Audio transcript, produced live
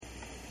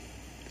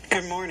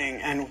Good morning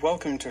and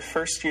welcome to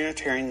First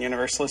Unitarian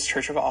Universalist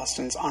Church of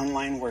Austin's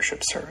online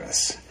worship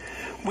service.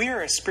 We are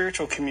a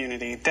spiritual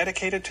community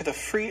dedicated to the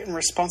free and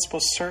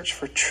responsible search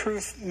for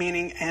truth,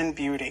 meaning, and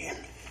beauty.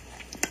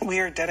 We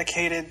are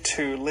dedicated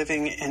to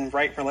living in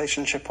right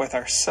relationship with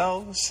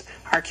ourselves,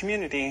 our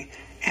community,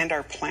 and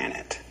our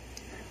planet.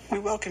 We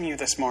welcome you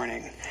this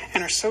morning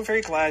and are so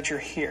very glad you're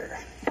here.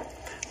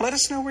 Let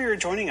us know where you're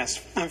joining us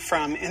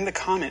from in the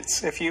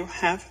comments if you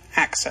have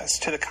access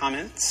to the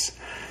comments.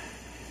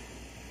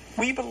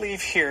 We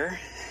believe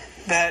here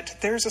that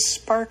there's a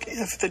spark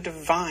of the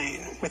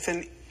divine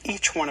within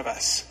each one of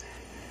us.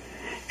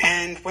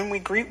 And when we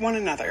greet one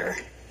another,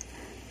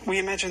 we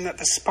imagine that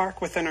the spark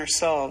within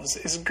ourselves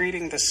is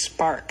greeting the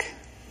spark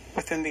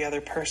within the other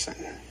person.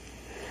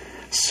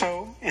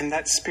 So, in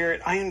that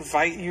spirit, I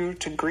invite you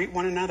to greet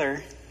one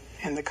another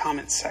in the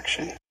comments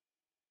section.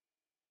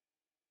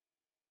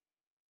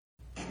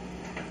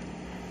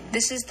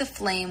 This is the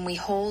flame we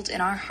hold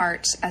in our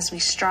hearts as we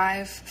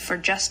strive for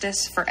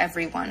justice for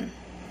everyone.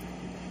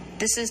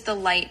 This is the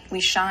light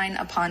we shine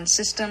upon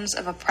systems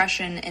of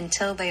oppression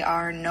until they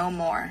are no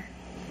more.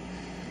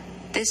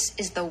 This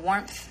is the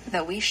warmth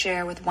that we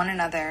share with one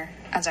another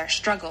as our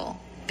struggle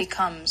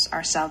becomes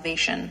our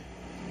salvation.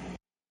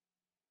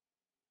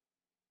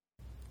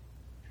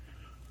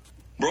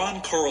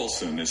 Ron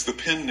Carlson is the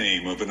pen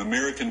name of an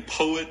American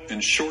poet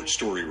and short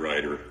story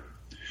writer.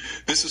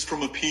 This is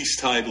from a piece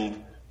titled,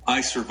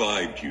 I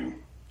Survived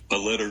You, a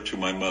letter to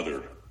my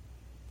mother.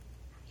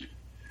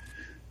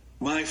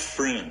 My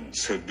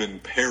friends have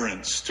been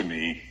parents to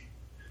me,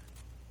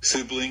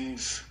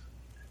 siblings,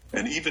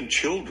 and even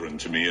children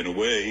to me in a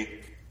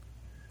way.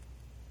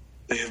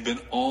 They have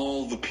been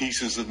all the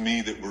pieces of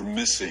me that were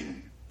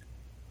missing,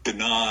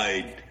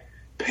 denied,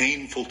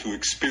 painful to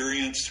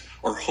experience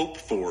or hope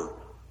for,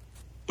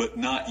 but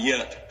not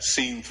yet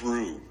seen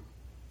through.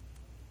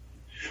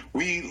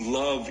 We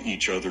love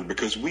each other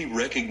because we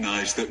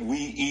recognize that we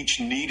each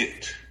need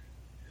it.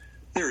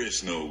 There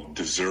is no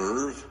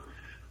deserve,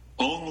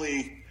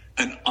 only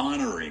an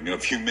honoring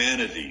of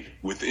humanity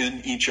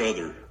within each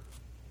other.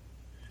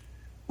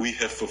 We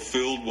have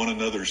fulfilled one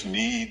another's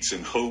needs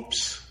and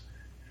hopes.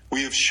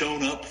 We have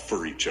shown up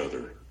for each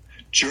other,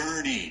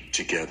 journeyed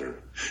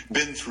together,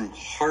 been through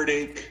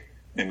heartache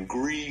and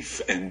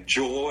grief and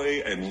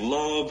joy and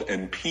love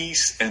and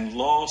peace and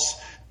loss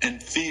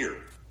and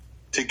fear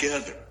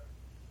together.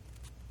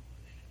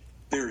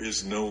 There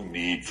is no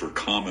need for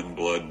common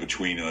blood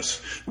between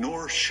us,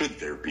 nor should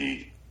there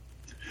be.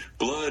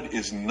 Blood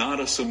is not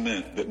a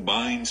cement that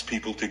binds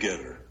people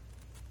together.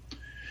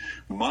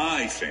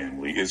 My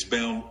family is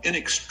bound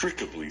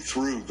inextricably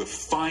through the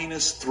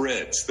finest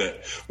threads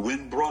that,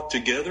 when brought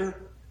together,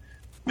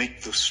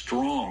 make the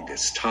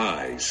strongest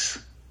ties.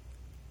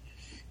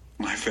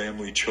 My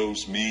family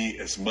chose me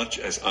as much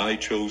as I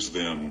chose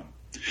them,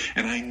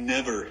 and I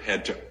never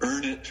had to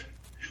earn it,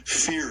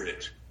 fear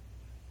it,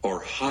 or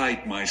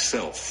hide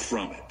myself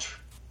from it.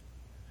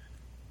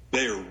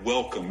 They are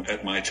welcome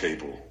at my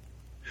table.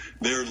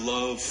 Their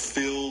love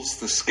fills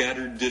the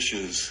scattered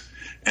dishes,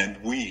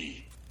 and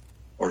we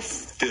are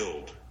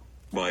filled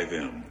by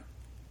them.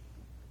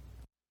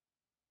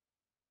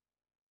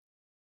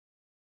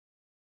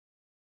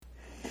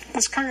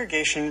 This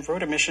congregation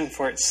wrote a mission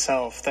for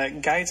itself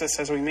that guides us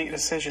as we make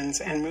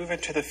decisions and move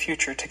into the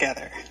future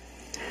together.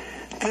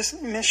 This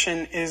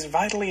mission is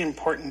vitally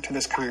important to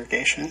this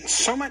congregation,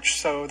 so much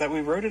so that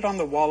we wrote it on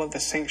the wall of the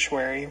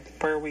sanctuary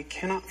where we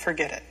cannot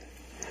forget it.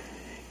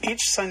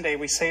 Each Sunday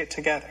we say it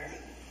together.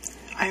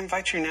 I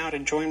invite you now to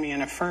join me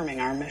in affirming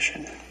our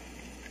mission.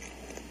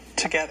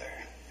 Together,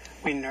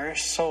 we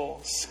nourish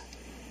souls,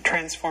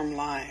 transform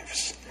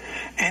lives,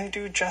 and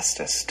do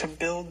justice to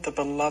build the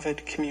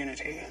beloved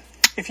community.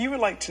 If you would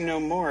like to know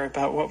more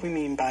about what we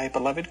mean by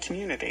beloved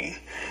community,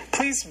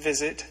 please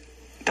visit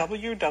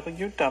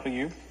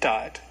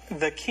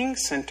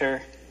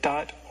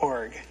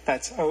www.thekingcenter.org,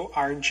 that's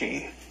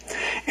O-R-G,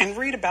 and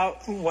read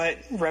about what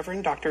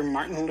Reverend Dr.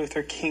 Martin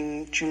Luther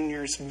King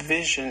Jr.'s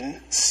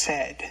vision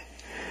said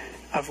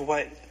of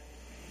what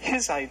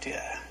his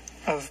idea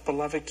of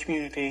beloved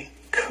community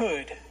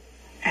could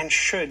and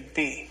should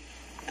be.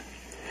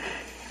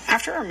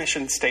 After our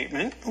mission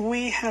statement,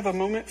 we have a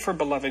moment for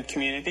beloved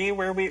community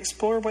where we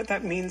explore what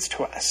that means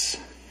to us.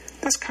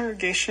 This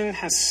congregation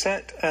has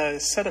set a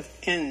set of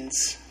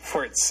ends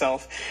for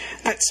itself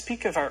that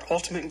speak of our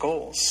ultimate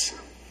goals.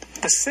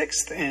 The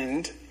sixth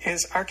end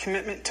is our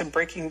commitment to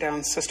breaking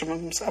down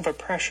systems of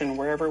oppression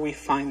wherever we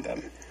find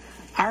them.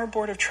 Our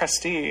Board of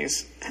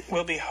Trustees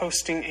will be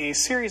hosting a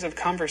series of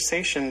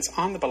conversations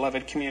on the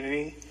beloved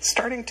community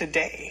starting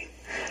today.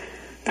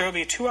 There will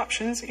be 2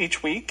 options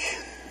each week.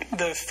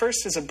 The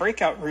first is a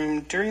breakout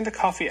room during the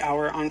coffee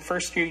hour on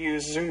First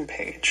UU's Zoom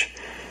page.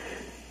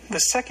 The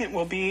second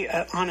will be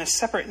on a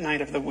separate night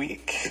of the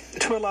week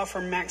to allow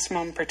for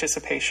maximum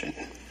participation.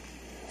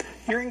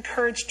 You're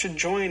encouraged to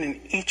join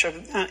in each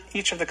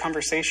of the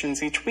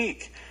conversations each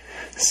week.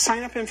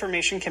 Sign-up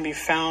information can be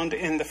found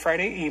in the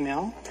Friday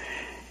email,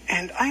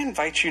 and I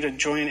invite you to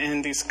join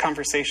in these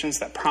conversations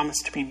that promise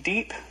to be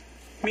deep,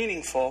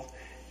 meaningful,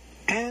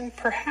 and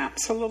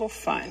perhaps a little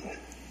fun.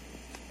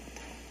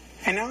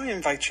 And now I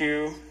invite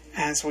you,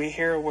 as we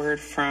hear a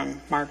word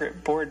from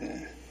Margaret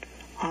Borden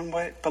on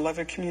what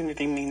beloved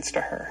community means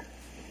to her.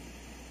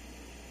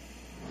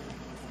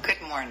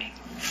 Good morning.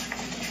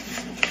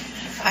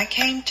 I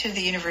came to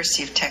the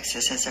University of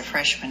Texas as a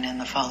freshman in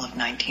the fall of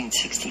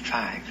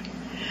 1965,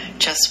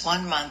 just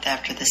 1 month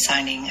after the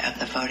signing of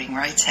the Voting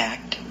Rights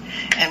Act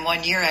and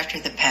 1 year after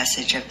the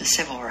passage of the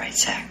Civil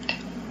Rights Act.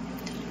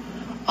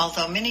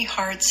 Although many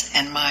hearts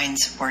and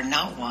minds were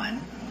not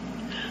won,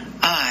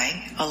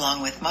 I,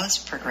 along with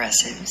most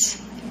progressives,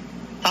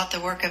 thought the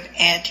work of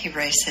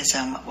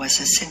anti-racism was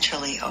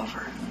essentially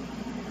over.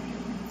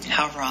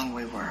 How wrong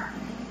we were.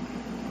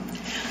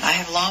 I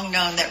have long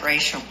known that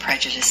racial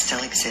prejudice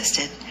still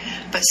existed,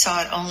 but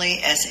saw it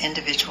only as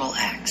individual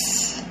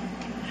acts.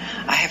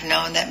 I have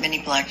known that many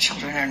black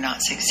children are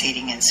not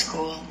succeeding in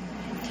school,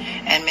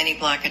 and many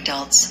black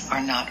adults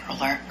are not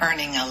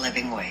earning a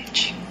living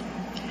wage.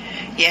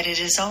 Yet it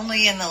is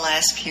only in the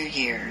last few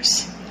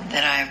years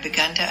that I have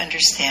begun to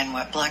understand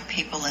what black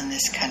people in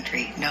this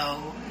country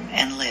know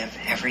and live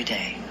every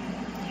day.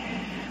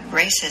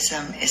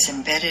 Racism is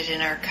embedded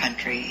in our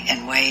country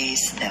in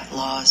ways that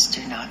laws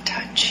do not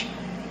touch.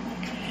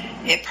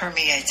 It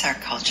permeates our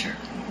culture.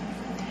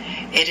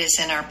 It is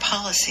in our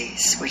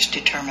policies which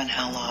determine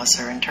how laws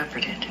are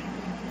interpreted.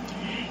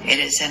 It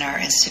is in our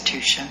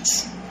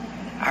institutions,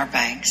 our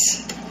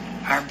banks,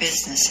 our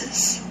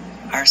businesses,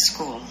 our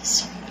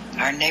schools,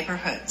 our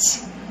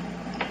neighborhoods.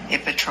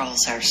 It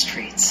patrols our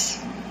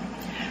streets.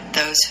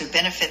 Those who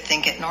benefit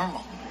think it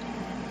normal,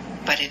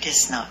 but it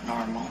is not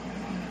normal.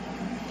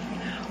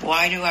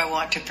 Why do I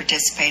want to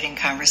participate in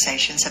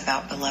conversations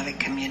about beloved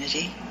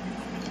community?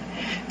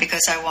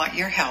 Because I want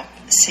your help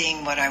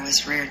seeing what I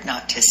was reared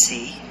not to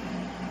see,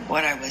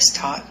 what I was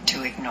taught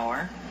to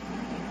ignore.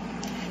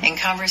 In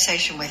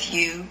conversation with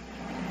you,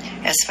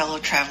 as fellow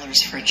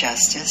travelers for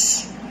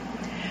justice,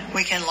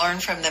 we can learn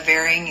from the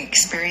varying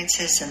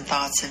experiences and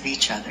thoughts of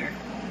each other,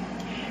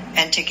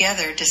 and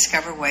together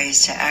discover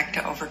ways to act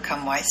to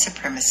overcome white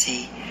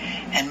supremacy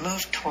and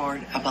move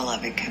toward a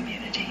beloved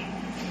community.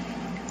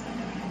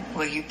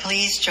 Will you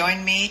please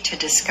join me to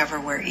discover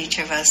where each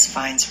of us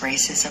finds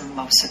racism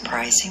most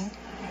surprising,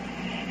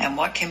 and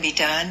what can be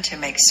done to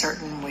make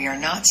certain we are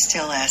not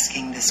still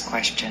asking this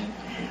question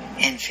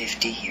in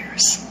 50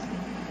 years?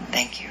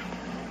 Thank you.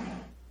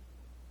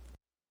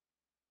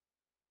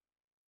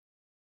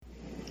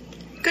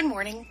 Good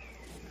morning.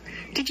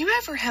 Did you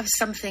ever have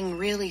something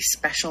really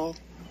special,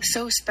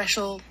 so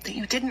special that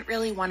you didn't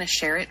really want to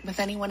share it with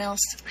anyone else?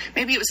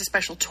 Maybe it was a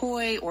special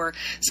toy or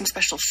some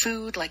special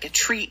food like a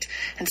treat,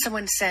 and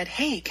someone said,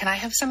 "Hey, can I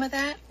have some of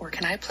that? Or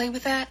can I play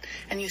with that?"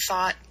 And you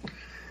thought,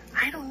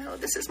 "I don't know,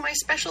 this is my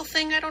special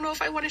thing. I don't know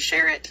if I want to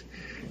share it."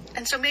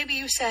 And so maybe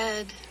you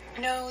said,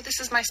 "No, this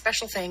is my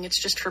special thing.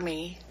 It's just for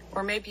me."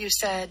 Or maybe you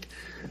said,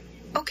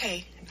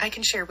 "Okay, I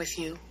can share with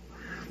you."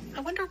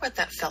 I wonder what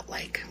that felt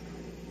like.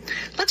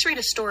 Let's read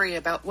a story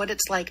about what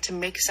it's like to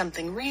make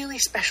something really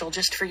special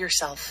just for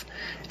yourself,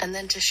 and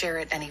then to share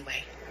it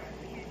anyway.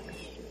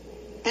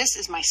 This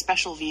is my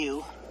special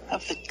view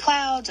of the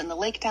clouds and the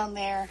lake down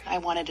there. I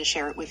wanted to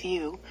share it with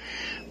you.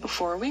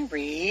 Before we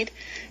read,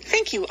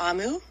 Thank You,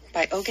 Amu,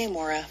 by Oge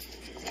Mora.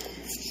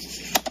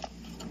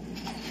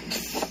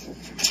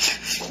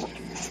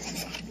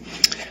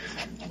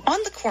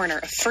 On the corner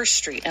of First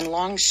Street and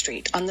Long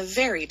Street, on the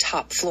very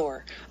top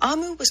floor,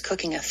 Amu was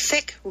cooking a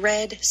thick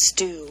red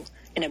stew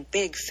in a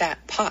big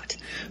fat pot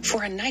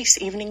for a nice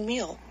evening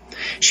meal.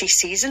 She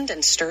seasoned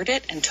and stirred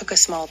it and took a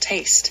small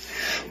taste.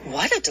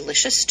 "What a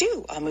delicious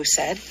stew," Amu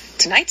said.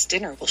 "Tonight's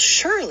dinner will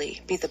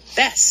surely be the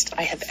best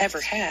I have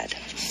ever had."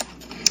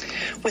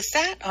 With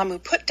that, Amu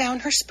put down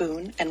her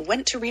spoon and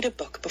went to read a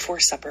book before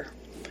supper.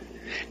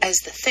 As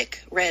the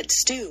thick red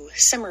stew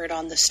simmered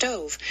on the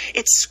stove,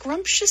 its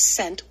scrumptious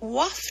scent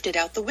wafted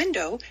out the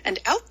window and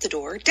out the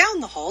door,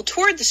 down the hall,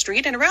 toward the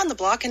street, and around the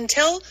block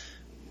until...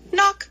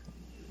 knock!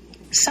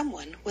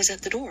 Someone was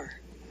at the door.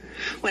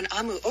 When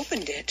Amu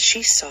opened it,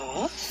 she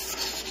saw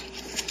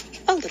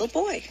a little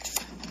boy.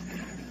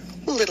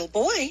 "Little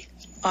boy,"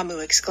 Amu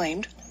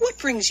exclaimed, "what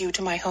brings you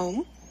to my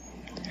home?"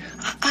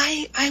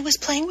 I was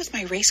playing with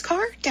my race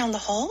car down the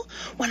hall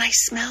when I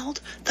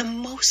smelled the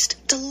most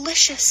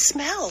delicious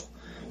smell,"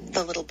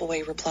 the little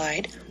boy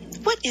replied.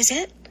 "What is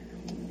it?"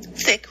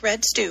 "Thick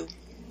red stew."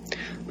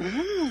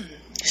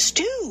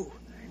 Stew,"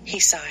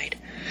 he sighed.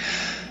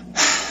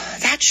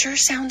 "That sure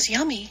sounds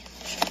yummy."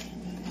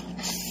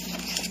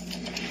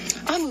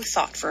 Amu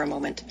thought for a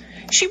moment.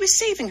 She was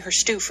saving her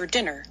stew for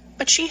dinner,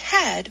 but she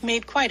had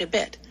made quite a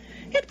bit.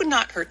 It would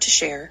not hurt to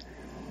share.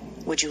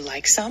 "Would you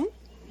like some?"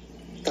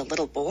 The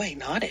little boy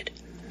nodded.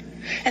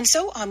 And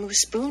so Amu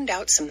spooned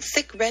out some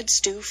thick red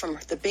stew from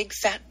the big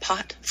fat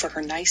pot for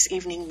her nice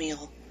evening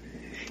meal.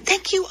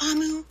 "Thank you,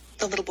 Amu,"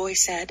 the little boy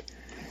said,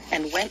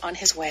 and went on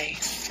his way.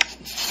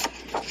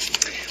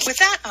 With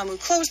that, Amu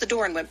closed the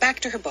door and went back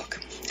to her book.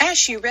 As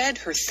she read,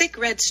 her thick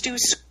red stew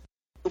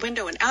the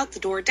window and out the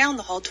door, down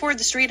the hall, toward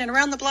the street, and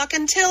around the block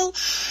until...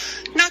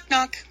 knock,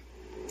 knock.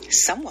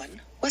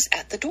 Someone was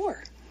at the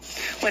door.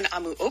 When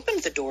Amu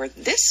opened the door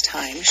this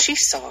time, she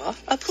saw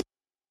a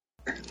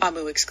police.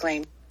 Amu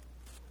exclaimed,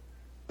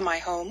 "My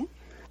home?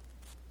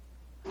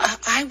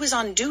 I was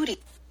on duty on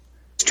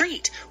the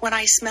street when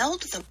I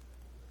smelled the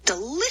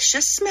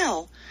delicious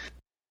smell.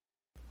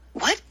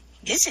 What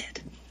is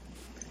it?"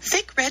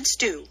 "Thick red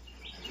stew."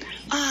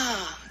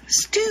 "Ah,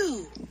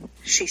 stew,"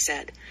 she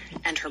said,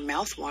 and her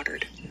mouth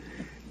watered.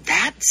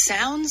 "That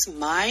sounds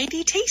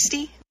mighty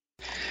tasty."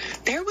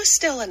 There was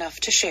still enough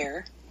to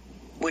share.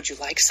 "Would you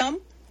like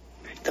some?"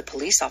 The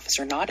police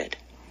officer nodded.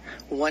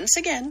 Once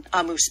again,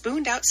 Amu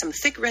spooned out some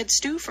thick red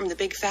stew from the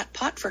big fat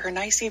pot for her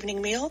nice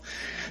evening meal.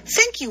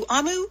 "Thank you,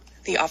 Amu,"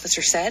 the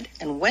officer said,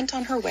 and went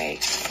on her way.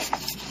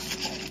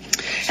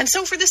 And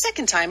so for the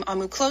second time,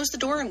 Amu closed the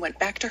door and went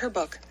back to her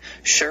book.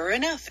 Sure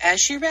enough,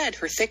 as she read,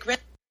 her thick red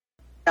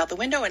out the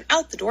window and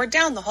out the door,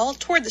 down the hall,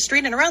 toward the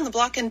street, and around the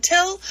block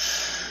until...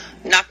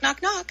 Knock,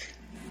 knock, knock.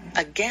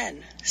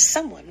 Again,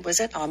 someone was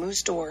at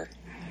Amu's door.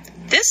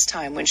 This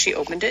time, when she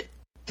opened it,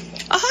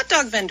 a hot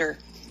dog vendor.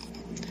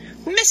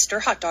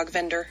 "Mr. Hot Dog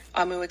Vendor,"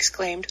 Amu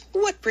exclaimed,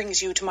 "what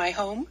brings you to my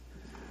home?"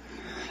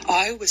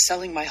 "I was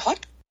selling my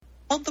hot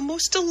dog, the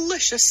most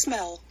delicious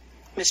smell,"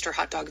 Mr.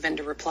 Hot Dog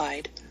Vendor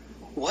replied.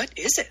 "What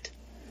is it?"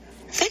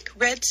 "Thick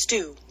red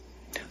stew."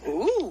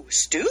 "Ooh,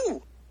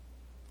 stew."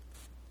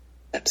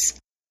 That's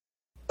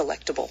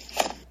delectable.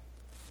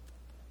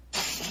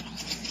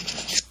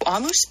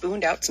 Amu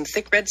spooned out some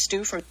thick red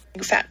stew from the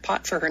big fat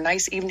pot for her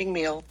nice evening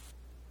meal.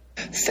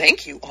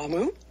 "Thank you,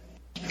 Amu."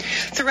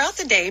 Throughout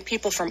the day,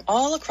 people from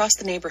all across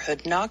the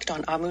neighborhood knocked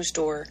on Amu's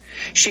door.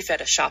 She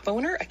fed a shop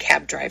owner, a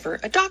cab driver,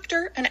 a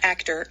doctor, an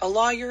actor, a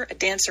lawyer, a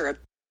dancer, a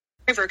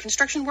driver, a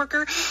construction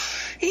worker.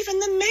 Even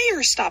the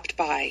mayor stopped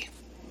by.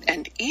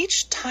 And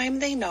each time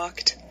they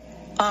knocked,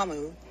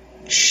 Amu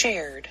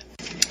shared.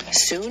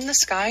 Soon the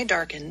sky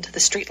darkened, the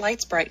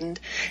streetlights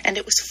brightened, and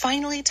it was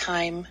finally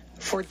time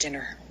for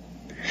dinner.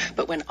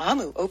 But when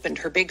Amu opened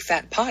her big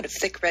fat pot of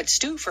thick red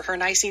stew for her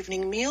nice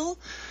evening meal,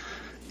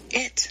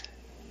 it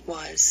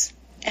was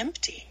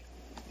empty.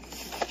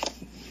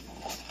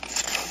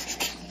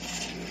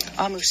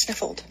 Amu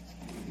sniffled.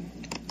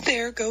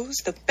 "There goes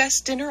the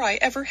best dinner I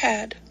ever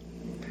had."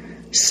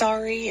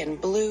 Sorry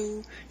and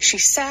blue, she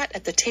sat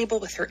at the table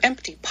with her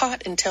empty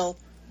pot until...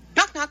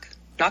 Knock, knock,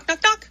 knock,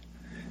 knock, knock.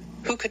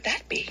 Who could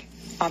that be?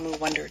 Amu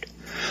wondered.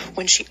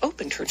 When she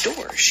opened her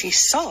door, she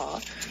saw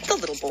the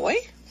little boy,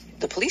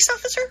 the police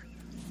officer,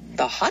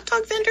 the hot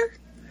dog vendor,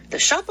 the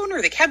shop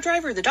owner, the cab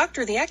driver, the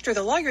doctor, the actor,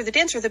 the lawyer, the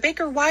dancer, the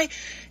baker. Why,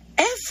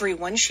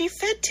 everyone she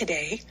fed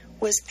today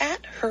was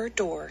at her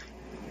door.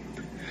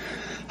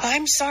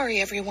 "I'm sorry,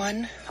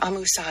 everyone,"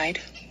 Amu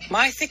sighed.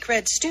 "My thick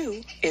red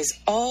stew is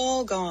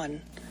all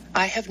gone.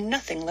 I have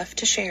nothing left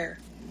to share."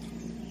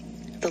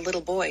 The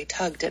little boy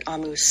tugged at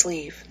Amu's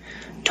sleeve.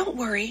 "Don't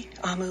worry,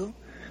 Amu.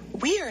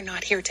 We are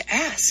not here to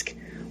ask.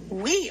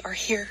 We are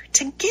here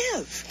to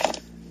give."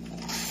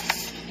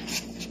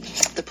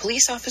 The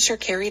police officer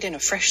carried in a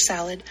fresh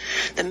salad.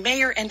 The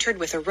mayor entered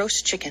with a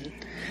roast chicken.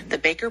 The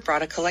baker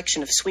brought a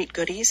collection of sweet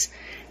goodies.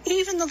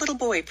 Even the little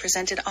boy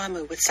presented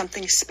Amu with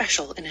something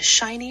special in a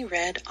shiny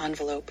red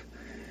envelope.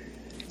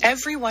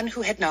 Everyone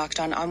who had knocked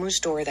on Amu's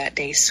door that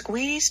day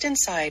squeezed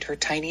inside her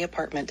tiny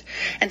apartment,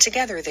 and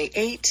together they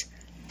ate,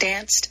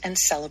 danced, and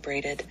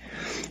celebrated.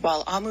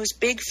 While Amu's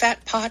big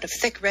fat pot of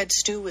thick red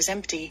stew was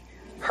empty,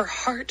 her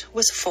heart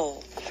was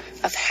full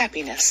of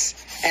happiness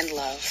and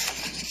love.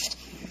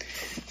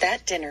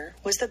 That dinner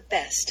was the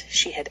best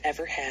she had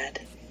ever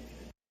had.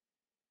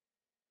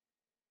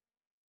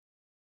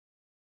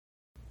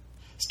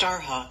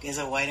 Starhawk is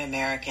a white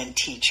American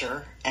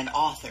teacher and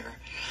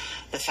author,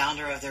 the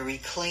founder of the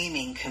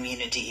Reclaiming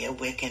Community, a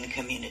Wiccan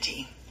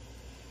community.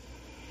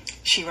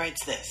 She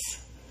writes this: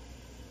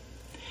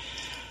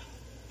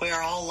 "We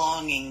are all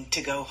longing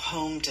to go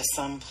home to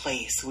some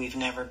place we've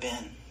never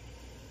been.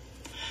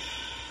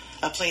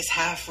 A place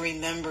half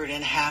remembered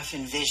and half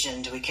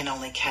envisioned we can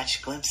only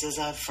catch glimpses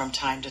of from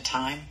time to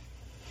time.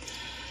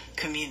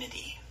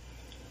 Community.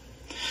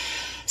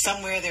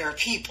 Somewhere there are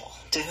people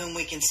to whom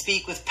we can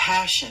speak with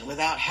passion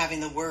without having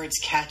the words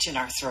catch in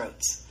our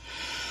throats.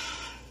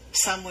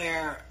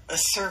 Somewhere a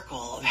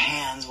circle of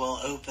hands will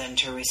open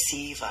to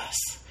receive us.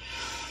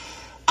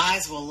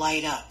 Eyes will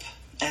light up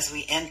as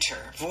we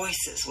enter.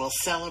 Voices will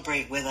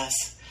celebrate with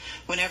us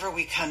whenever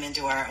we come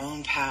into our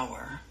own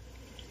power.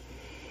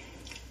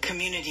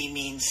 Community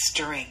means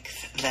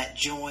strength that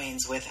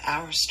joins with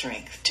our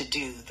strength to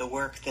do the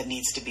work that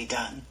needs to be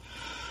done.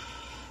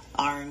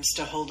 Arms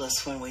to hold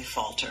us when we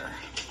falter.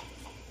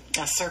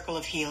 A circle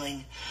of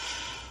healing,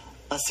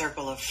 a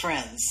circle of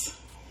friends.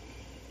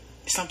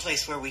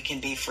 Someplace where we can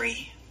be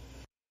free."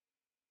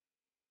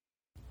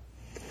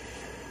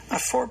 A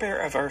forebear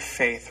of our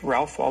faith,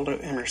 Ralph Waldo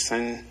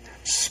Emerson,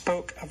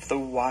 spoke of the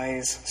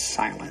wise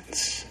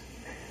silence,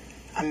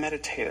 a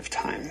meditative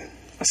time,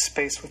 a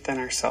space within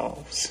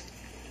ourselves.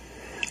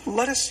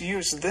 Let us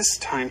use this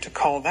time to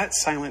call that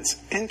silence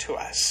into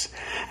us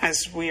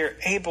as we are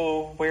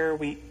able where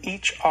we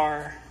each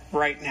are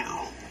right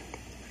now.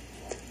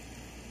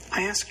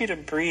 I ask you to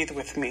breathe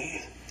with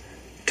me,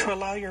 to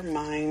allow your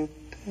mind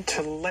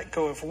to let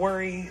go of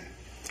worry,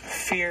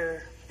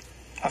 fear,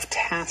 of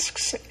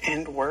tasks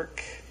and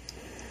work.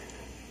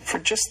 For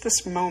just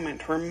this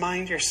moment,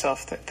 remind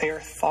yourself that they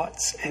are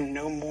thoughts and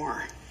no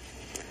more.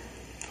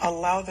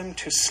 Allow them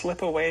to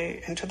slip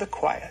away into the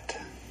quiet.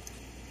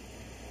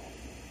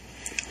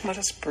 Let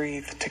us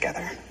breathe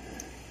together.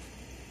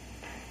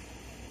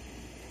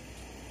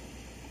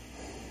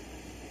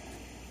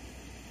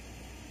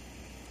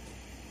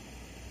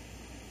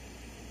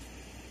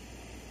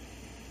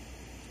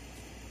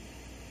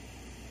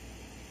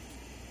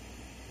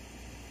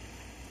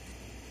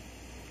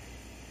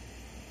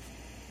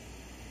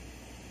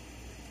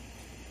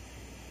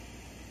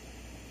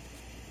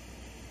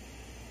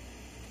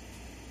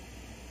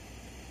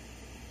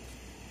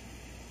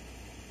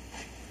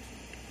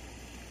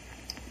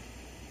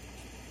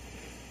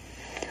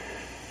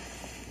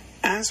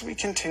 As we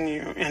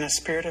continue in a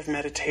spirit of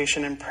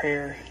meditation and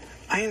prayer,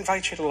 I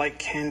invite you to light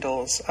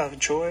candles of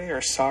joy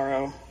or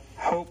sorrow,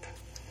 hope,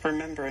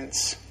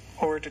 remembrance,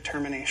 or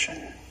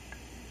determination.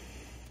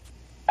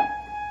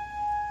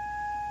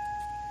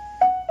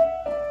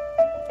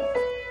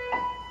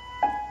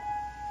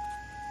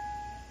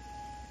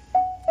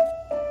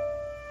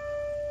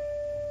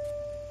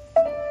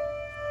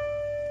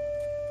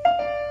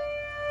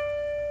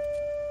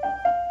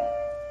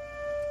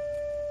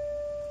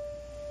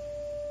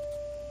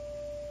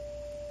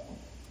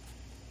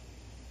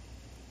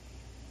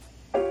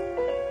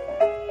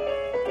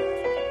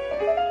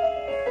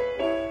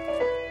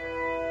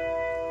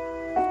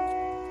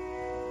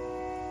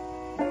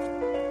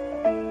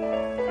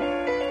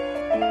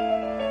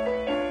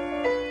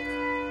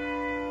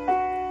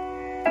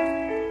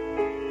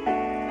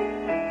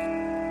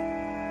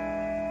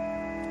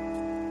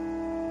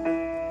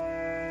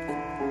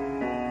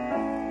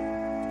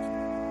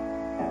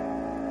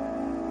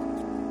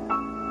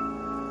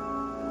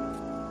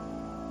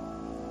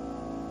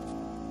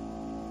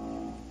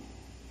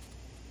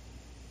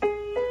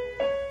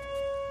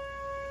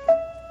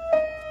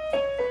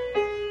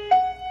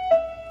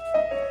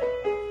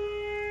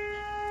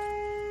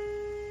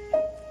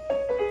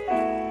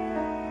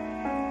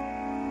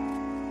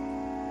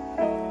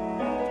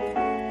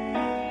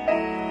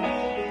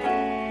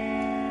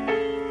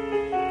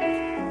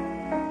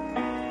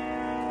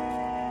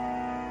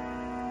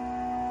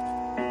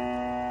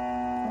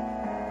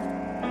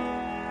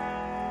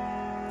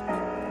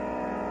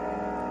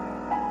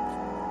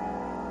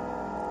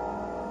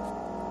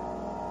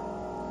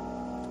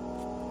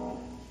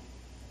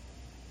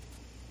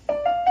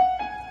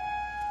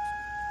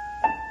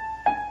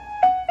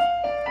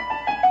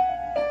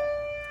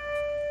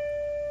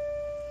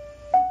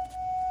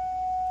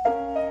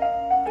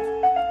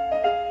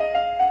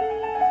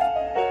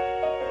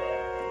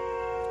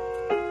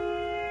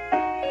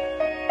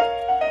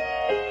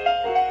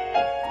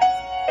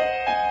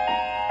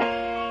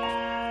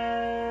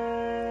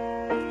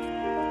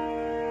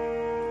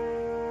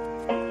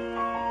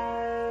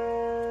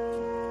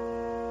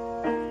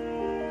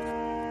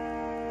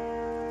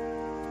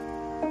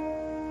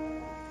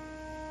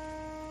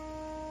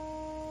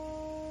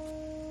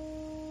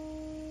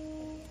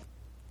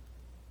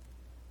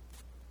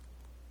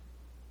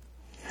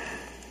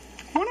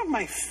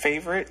 My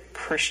favorite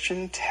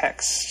Christian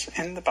text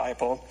in the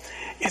Bible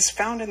is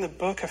found in the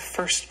book of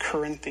 1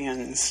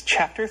 Corinthians,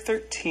 chapter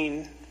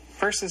 13,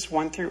 verses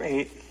 1 through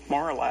 8,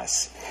 more or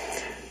less.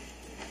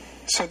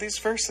 So these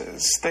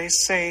verses, they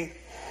say,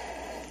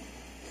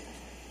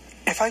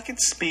 "If I could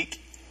speak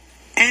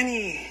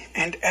any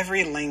and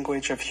every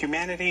language of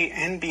humanity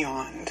and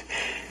beyond,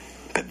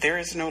 but there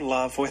is no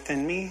love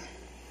within me,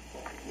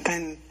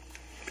 then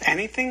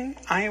anything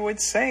I would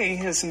say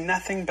is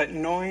nothing but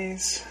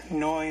noise,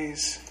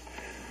 noise,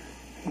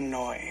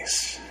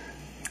 noise."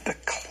 The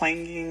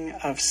clanging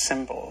of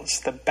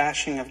cymbals, the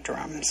bashing of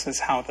drums is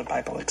how the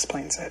Bible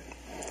explains it.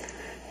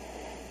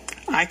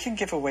 I could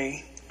give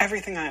away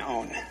everything I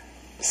own,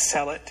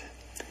 sell it,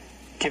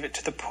 give it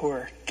to the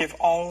poor, give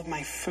all of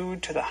my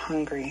food to the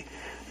hungry,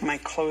 my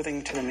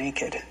clothing to the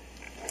naked.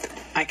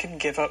 I could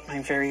give up my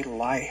very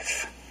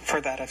life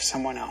for that of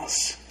someone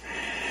else.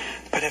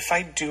 But if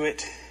I do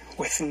it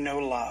with no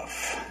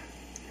love,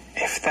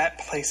 if that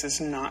place is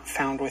not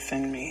found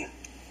within me,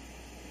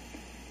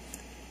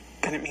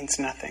 then it means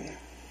nothing.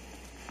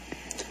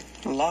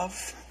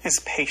 Love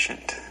is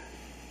patient.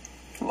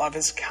 Love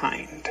is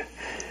kind.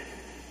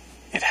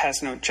 It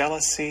has no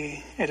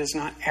jealousy. It is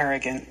not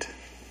arrogant.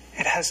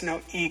 It has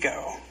no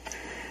ego.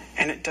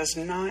 And it does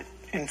not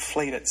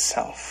inflate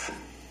itself.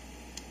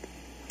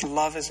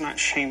 Love is not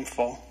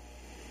shameful.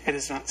 It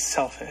is not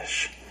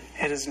selfish.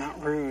 It is not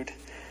rude.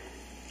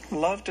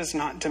 Love does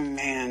not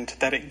demand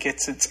that it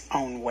gets its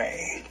own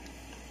way.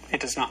 It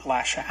does not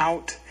lash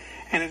out,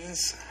 and it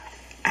is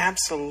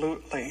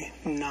absolutely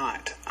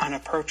not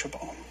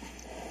unapproachable.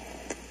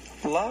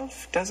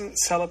 Love doesn't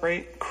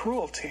celebrate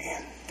cruelty.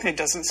 It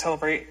doesn't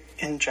celebrate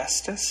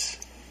injustice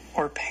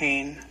or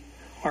pain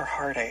or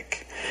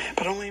heartache,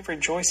 but only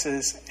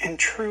rejoices in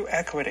true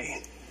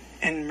equity,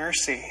 in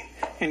mercy,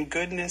 in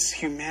goodness,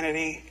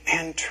 humanity,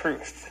 and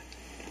truth.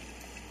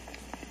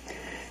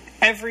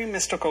 every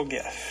mystical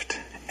gift,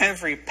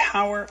 every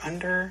power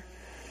under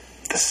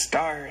the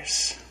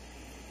stars,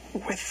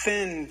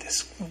 within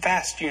this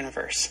vast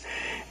universe,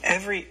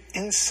 every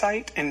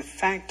insight and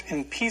fact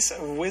and piece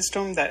of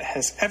wisdom that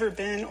has ever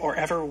been or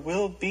ever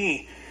will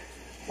be,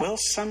 will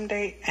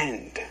someday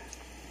end.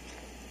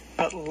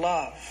 But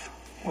love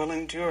will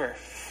endure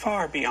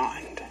far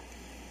beyond.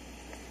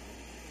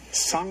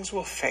 Songs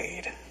will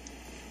fade,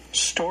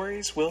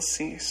 stories will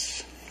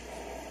cease,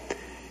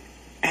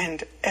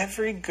 and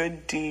every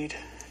good deed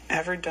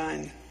ever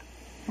done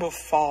will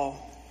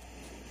fall,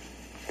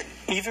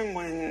 even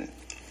when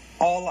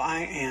all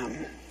I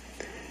am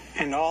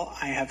and all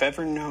I have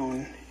ever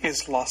known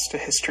is lost to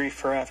history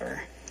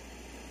forever.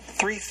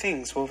 3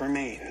 things will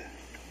remain: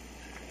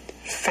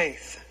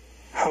 faith,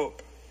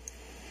 hope,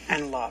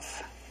 and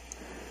love.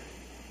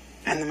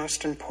 And the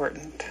most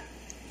important,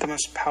 the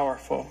most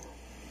powerful,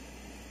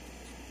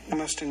 the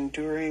most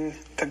enduring,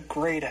 the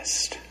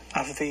greatest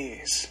of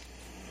these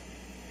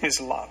is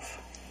love.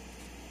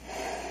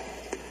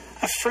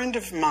 A friend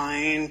of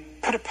mine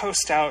put a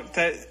post out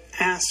that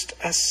asked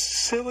a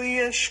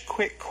silly-ish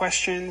quick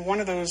question,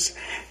 one of those,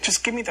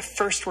 just give me the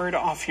first word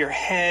off your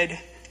head,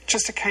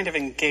 just to kind of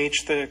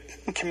engage the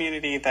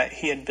community that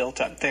he had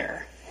built up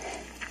there.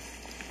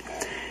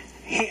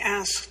 He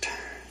asked,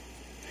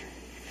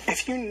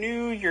 if you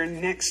knew your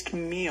next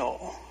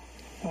meal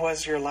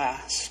was your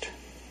last,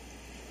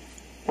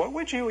 what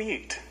would you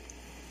eat?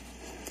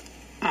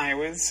 I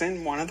was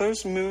in one of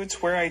those moods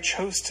where I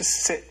chose to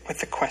sit with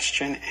the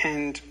question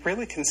and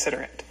really consider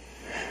it.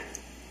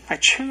 I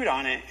chewed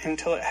on it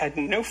until it had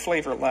no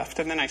flavor left,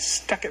 and then I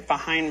stuck it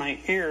behind my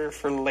ear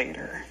for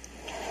later.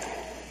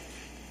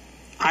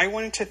 I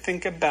wanted to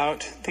think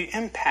about the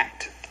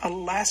impact a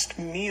last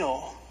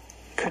meal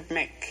could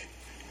make.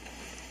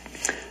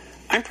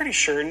 I'm pretty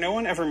sure no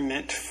one ever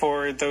meant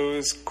for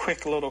those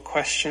quick little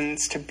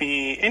questions to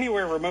be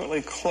anywhere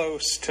remotely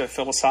close to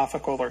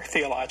philosophical or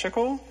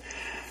theological.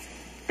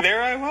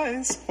 There I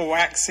was,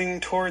 waxing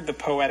toward the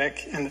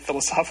poetic and the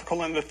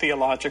philosophical and the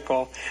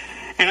theological.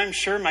 And I'm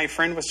sure my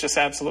friend was just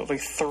absolutely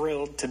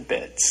thrilled to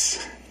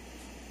bits.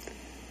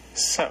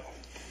 So,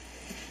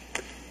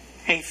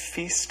 a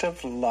feast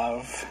of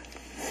love.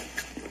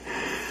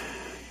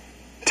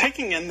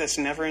 Taking in this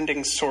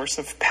never-ending source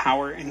of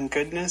power and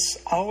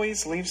goodness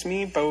always leaves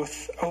me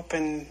both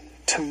open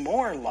to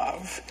more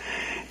love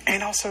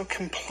and also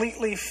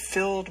completely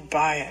filled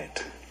by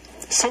it.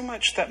 So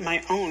much that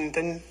my own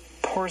then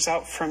pours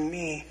out from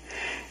me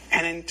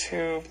and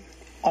into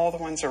all the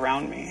ones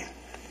around me.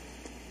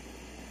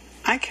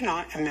 I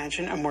cannot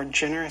imagine a more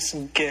generous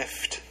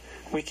gift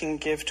we can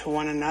give to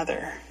one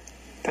another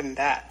than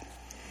that.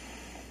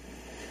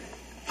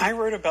 I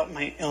wrote about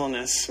my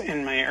illness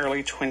in my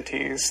early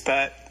 20s,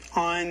 that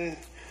on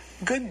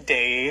good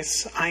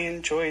days I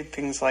enjoyed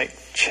things like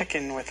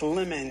chicken with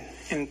lemon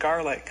and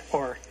garlic,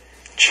 or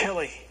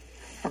chili,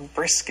 or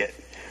brisket,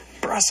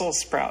 Brussels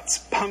sprouts,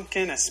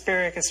 pumpkin,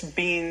 asparagus,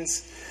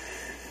 beans,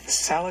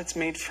 salads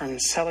made from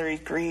celery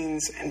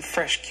greens and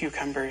fresh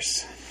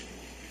cucumbers.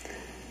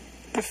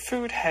 The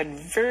food had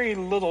very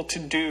little to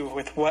do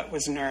with what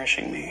was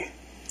nourishing me,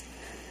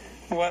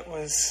 what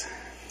was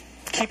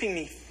keeping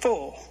me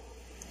full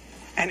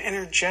and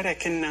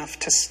energetic enough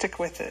to stick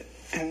with it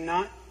and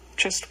not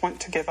just want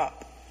to give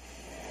up.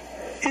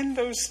 In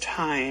those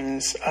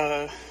times,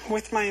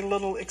 with my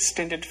little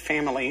extended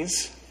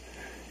families,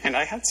 and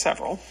I had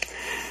several,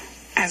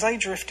 as I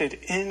drifted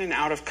in and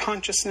out of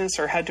consciousness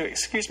or had to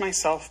excuse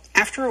myself,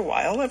 after a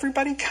while,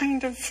 everybody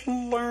kind of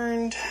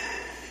learned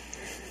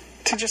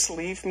to just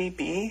leave me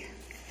be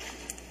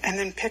and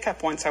then pick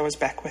up once I was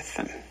back with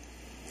them.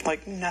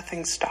 Like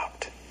nothing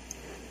stopped.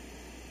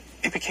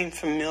 It became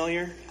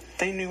familiar.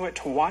 They knew what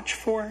to watch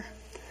for,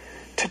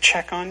 to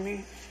check on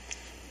me.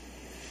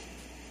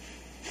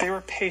 They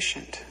were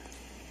patient.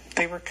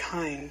 They were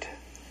kind.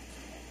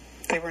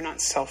 They were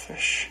not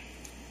selfish.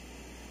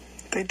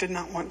 They did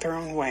not want their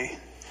own way.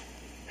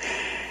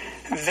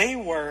 They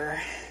were,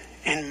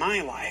 in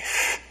my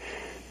life,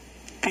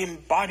 the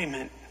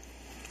embodiment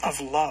of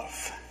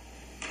love.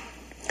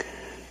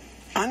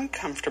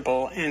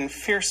 Uncomfortable and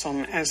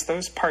fearsome as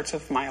those parts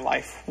of my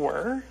life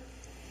were,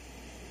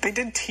 they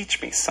did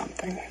teach me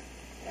something.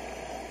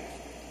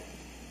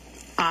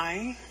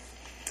 I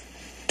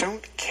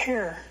don't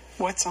care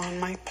what's on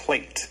my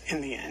plate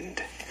in the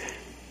end.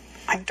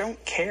 I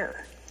don't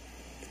care.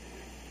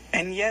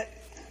 And yet,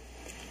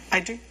 I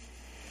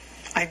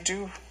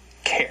do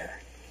care.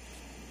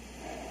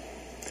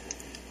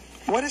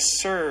 What is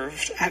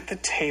served at the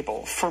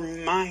table for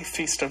my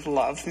feast of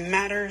love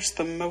matters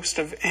the most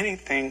of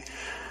anything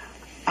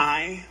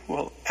I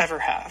will ever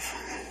have.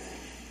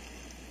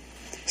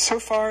 So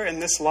far in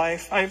this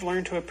life, I've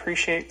learned to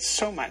appreciate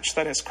so much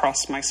that has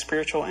crossed my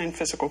spiritual and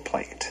physical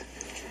plate.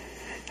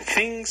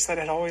 Things that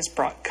had always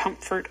brought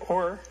comfort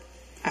or,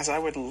 as I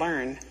would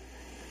learn,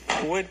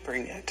 would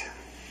bring it.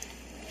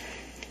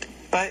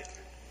 But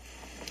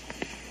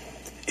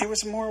it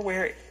was more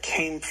where it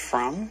came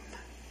from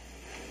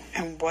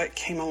and what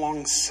came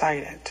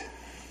alongside it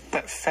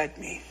that fed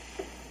me.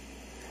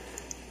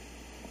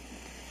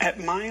 At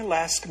my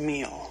last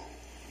meal,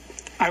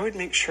 I would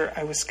make sure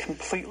I was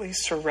completely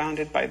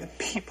surrounded by the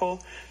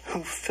people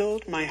who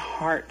filled my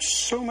heart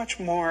so much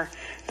more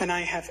than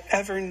I have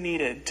ever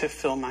needed to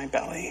fill my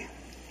belly.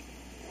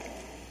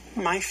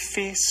 My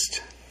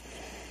feast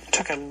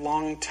took a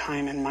long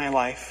time in my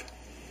life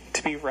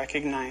to be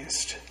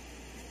recognized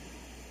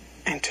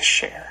and to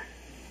share.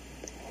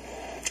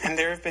 And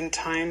there have been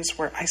times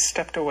where I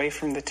stepped away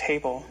from the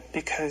table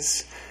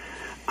because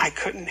I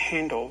couldn't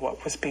handle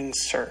what was being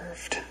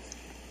served.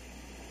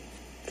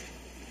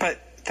 But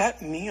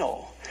that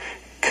meal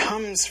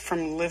comes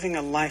from living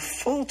a life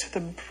full to the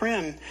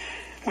brim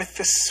with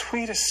the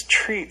sweetest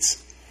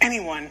treats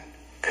anyone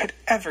could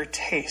ever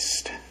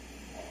taste.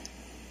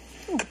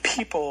 The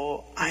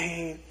people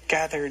I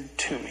gathered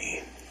to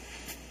me,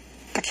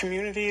 the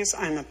communities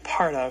I'm a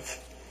part of,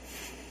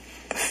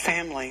 the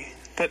family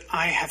that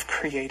I have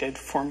created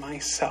for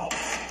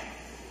myself.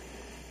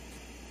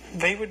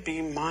 They would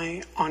be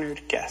my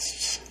honored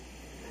guests,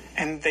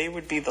 and they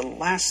would be the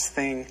last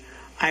thing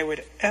I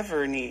would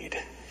ever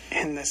need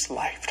in this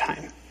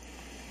lifetime.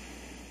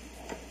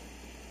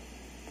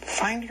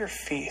 Find your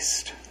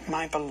feast,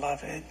 my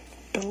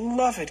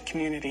beloved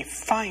community.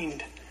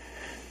 Find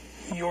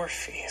your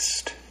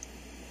feast.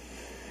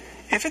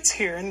 If it's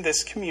here in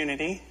this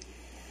community,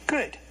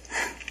 good.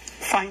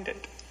 Find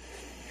it,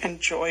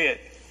 enjoy it,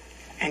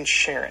 and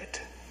share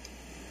it.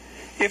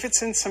 If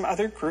it's in some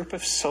other group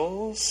of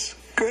souls,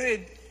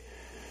 good.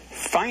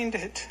 Find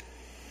it,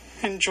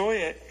 enjoy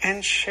it,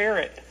 and share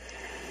it.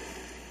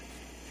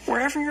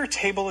 Wherever your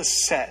table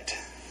is set,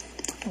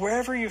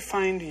 wherever you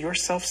find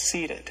yourself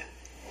seated,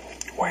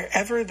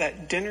 wherever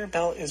that dinner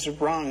bell is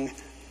rung,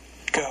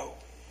 go.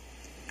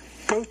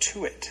 Go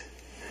to it.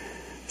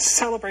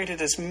 Celebrate it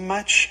as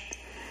much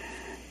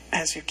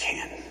as you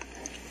can,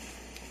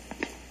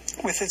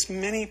 with as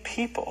many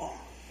people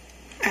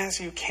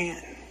as you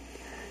can,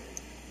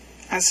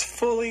 as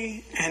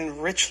fully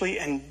and richly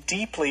and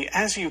deeply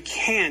as you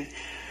can.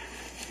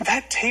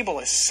 That table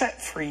is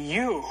set for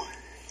you.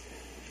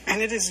 And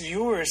it is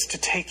yours to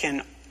take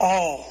in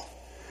all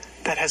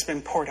that has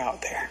been poured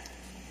out there.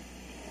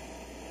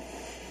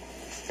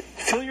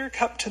 Fill your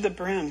cup to the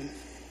brim.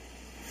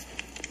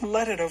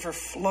 Let it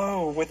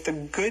overflow with the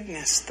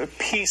goodness, the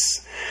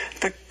peace,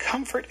 the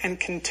comfort and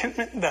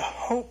contentment, the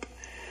hope,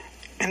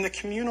 and the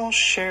communal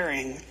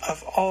sharing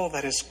of all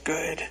that is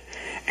good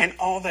and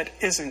all that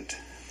isn't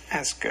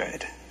as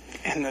good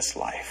in this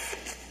life.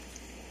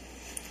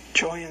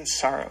 Joy and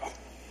sorrow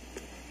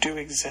do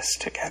exist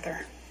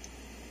together,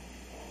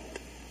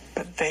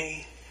 but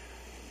they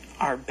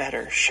are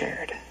better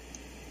shared.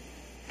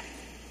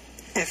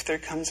 If there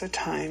comes a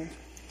time,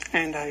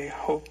 and I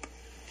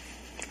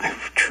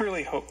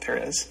truly hope there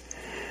is,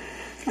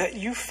 that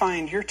you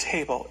find your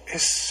table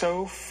is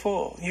so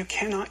full you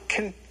cannot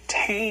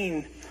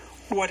contain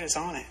what is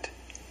on it,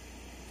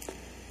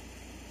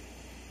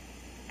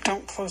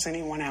 don't close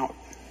anyone out.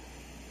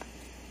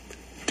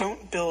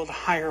 Don't build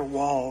higher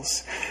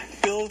walls.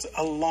 Build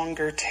a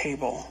longer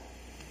table.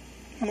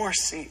 More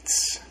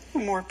seats,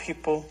 more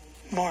people,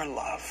 more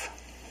love.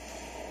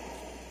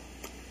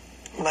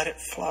 Let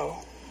it flow.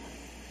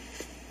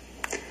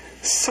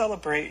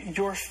 Celebrate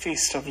your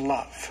feast of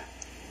love.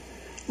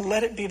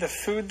 Let it be the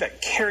food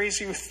that carries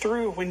you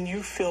through when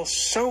you feel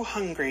so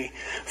hungry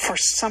for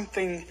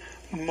something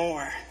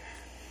more.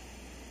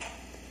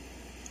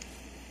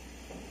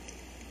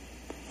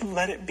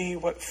 Let it be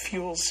what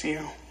fuels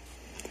you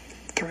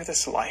through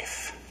this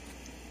life.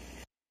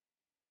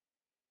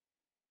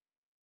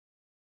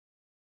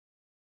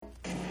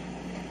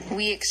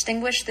 We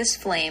extinguish this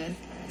flame,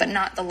 but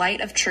not the light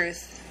of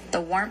truth,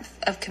 the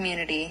warmth of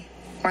community,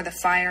 or the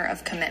fire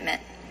of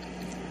commitment.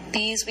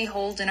 These we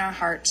hold in our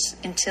hearts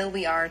until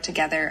we are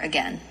together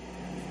again.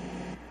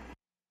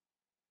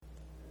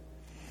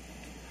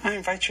 I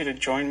invite you to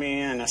join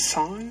me in a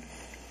song,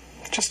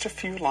 just a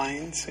few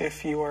lines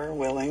if you are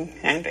willing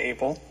and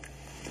able.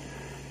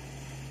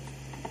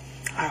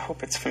 I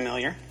hope it's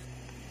familiar.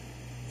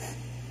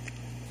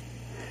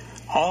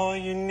 All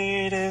you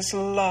need is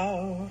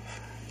love.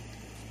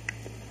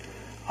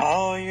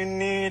 All you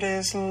need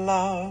is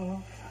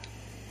love.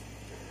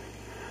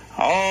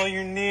 All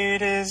you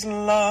need is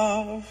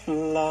love,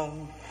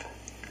 love.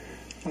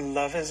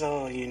 Love is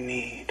all you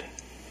need.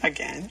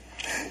 Again.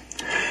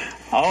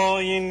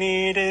 All you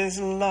need is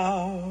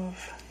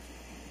love.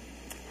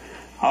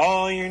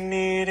 All you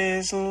need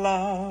is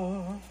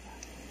love.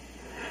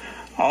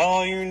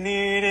 All you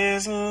need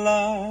is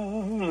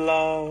love,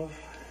 love.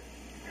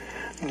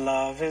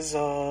 Love is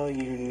all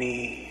you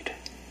need.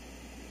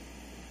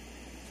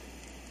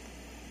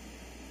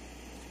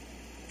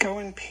 Go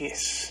in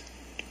peace.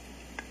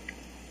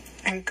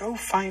 And go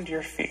find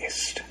your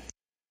feast.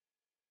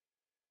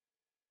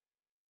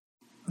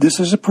 This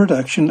is a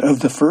production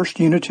of the First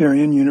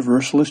Unitarian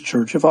Universalist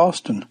Church of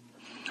Austin.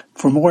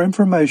 For more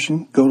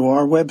information, go to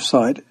our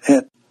website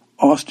at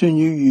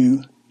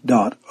austinuu.org.